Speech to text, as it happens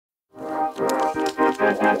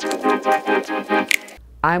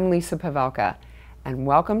I'm Lisa Pavelka, and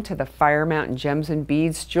welcome to the Fire Mountain Gems and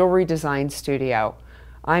Beads Jewelry Design Studio.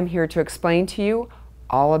 I'm here to explain to you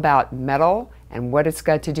all about metal and what it's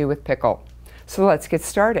got to do with pickle. So let's get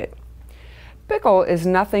started. Pickle is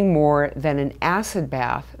nothing more than an acid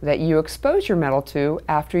bath that you expose your metal to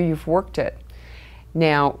after you've worked it.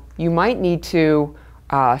 Now, you might need to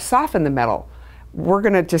soften the metal. We're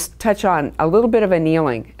going to just touch on a little bit of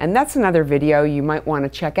annealing, and that's another video you might want to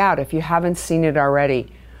check out if you haven't seen it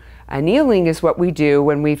already. Annealing is what we do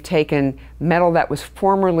when we've taken metal that was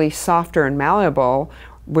formerly softer and malleable,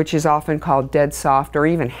 which is often called dead soft or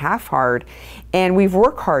even half hard, and we've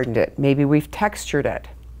work hardened it. Maybe we've textured it.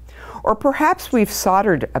 Or perhaps we've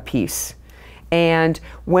soldered a piece. And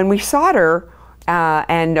when we solder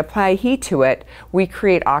and apply heat to it, we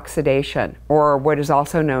create oxidation, or what is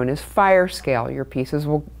also known as fire scale. Your pieces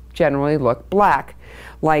will generally look black,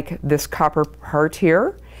 like this copper heart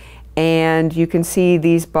here. And you can see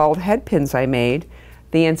these bald head pins I made.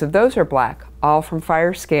 The ends of those are black, all from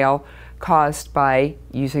fire scale caused by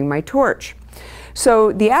using my torch.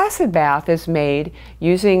 So the acid bath is made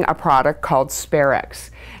using a product called Sparex.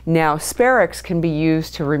 Now, Sparex can be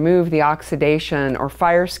used to remove the oxidation or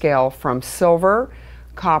fire scale from silver,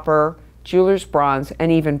 copper, jeweler's bronze,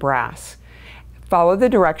 and even brass. Follow the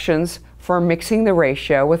directions for mixing the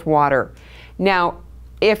ratio with water. Now,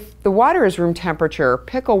 if the water is room temperature,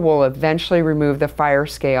 pickle will eventually remove the fire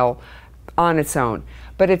scale on its own,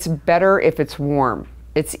 but it's better if it's warm.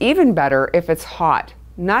 It's even better if it's hot.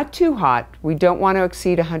 Not too hot. We don't want to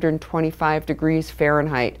exceed 125 degrees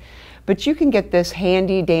Fahrenheit. But you can get this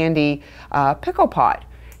handy dandy pickle pot.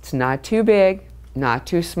 It's not too big, not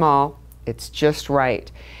too small. It's just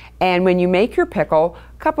right. And when you make your pickle,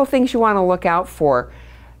 a couple things you want to look out for.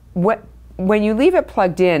 When you leave it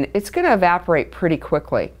plugged in, it's going to evaporate pretty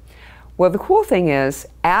quickly. Well, the cool thing is,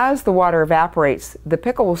 as the water evaporates, the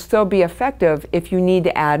pickle will still be effective if you need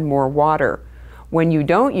to add more water. When you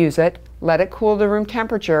don't use it, let it cool to room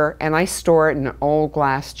temperature, and I store it in an old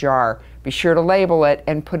glass jar. Be sure to label it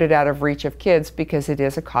and put it out of reach of kids because it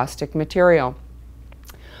is a caustic material.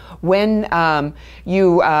 When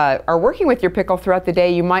you are working with your pickle throughout the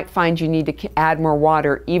day, you might find you need to add more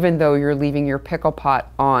water even though you're leaving your pickle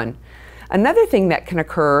pot on. Another thing that can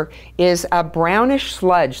occur is a brownish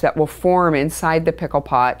sludge that will form inside the pickle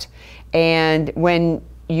pot, and when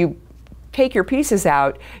you take your pieces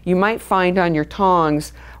out, you might find on your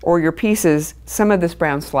tongs or your pieces some of this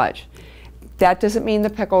brown sludge. That doesn't mean the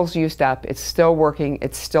pickle's used up. It's still working.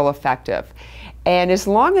 It's still effective. And as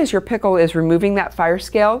long as your pickle is removing that fire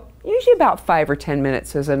scale, usually about 5 or 10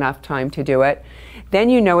 minutes is enough time to do it, then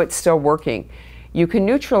you know it's still working. You can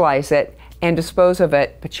neutralize it and dispose of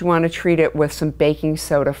it, but you want to treat it with some baking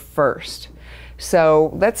soda first.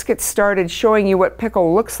 So let's get started showing you what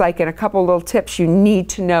pickle looks like and a couple little tips you need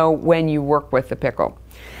to know when you work with the pickle.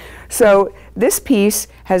 So this piece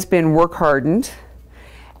has been work hardened,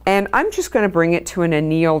 and I'm just going to bring it to an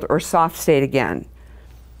annealed or soft state again.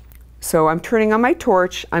 So I'm turning on my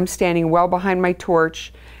torch. I'm standing well behind my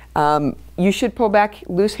torch. You should pull back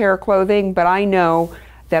loose hair clothing, but I know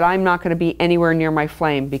that I'm not going to be anywhere near my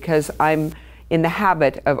flame because I'm in the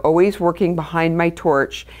habit of always working behind my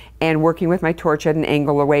torch and working with my torch at an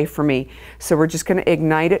angle away from me. So we're just going to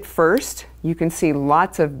ignite it first. You can see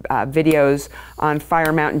lots of videos on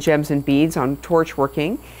Fire Mountain Gems and Beads on torch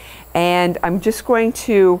working. And I'm just going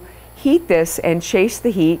to heat this and chase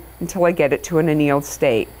the heat until I get it to an annealed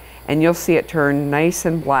state. And you'll see it turn nice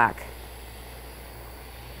and black.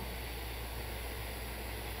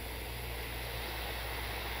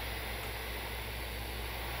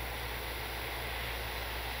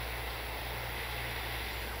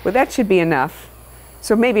 Well, that should be enough.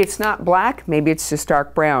 So maybe it's not black, maybe it's just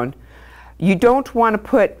dark brown. You don't want to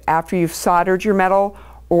put, after you've soldered your metal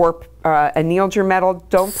or annealed your metal,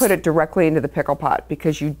 don't put it directly into the pickle pot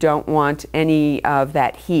because you don't want any of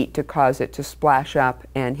that heat to cause it to splash up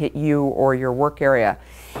and hit you or your work area.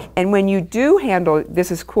 And when you do handle, this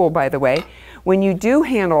is cool by the way, when you do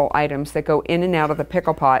handle items that go in and out of the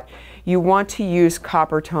pickle pot, you want to use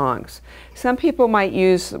copper tongs. Some people might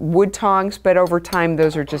use wood tongs, but over time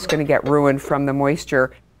those are just going to get ruined from the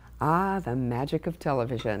moisture. Ah, the magic of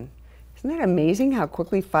television. Isn't that amazing how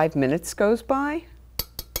quickly 5 minutes goes by?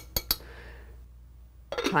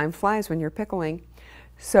 Time flies when you're pickling.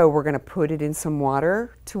 So we're going to put it in some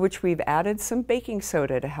water, to which we've added some baking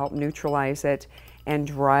soda to help neutralize it and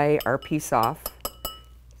dry our piece off.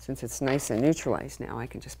 Since it's nice and neutralized now, I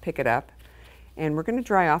can just pick it up. And we're going to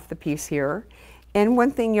dry off the piece here. And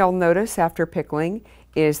one thing you'll notice after pickling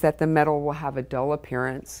is that the metal will have a dull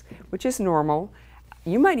appearance, which is normal.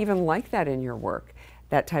 You might even like that in your work.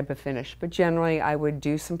 that type of finish. But generally I would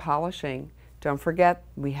do some polishing. Don't forget,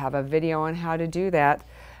 we have a video on how to do that.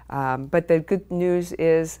 But the good news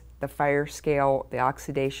is the fire scale, the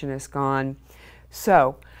oxidation is gone.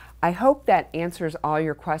 So I hope that answers all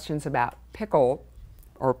your questions about pickle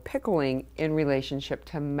or pickling in relationship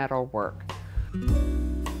to metal work.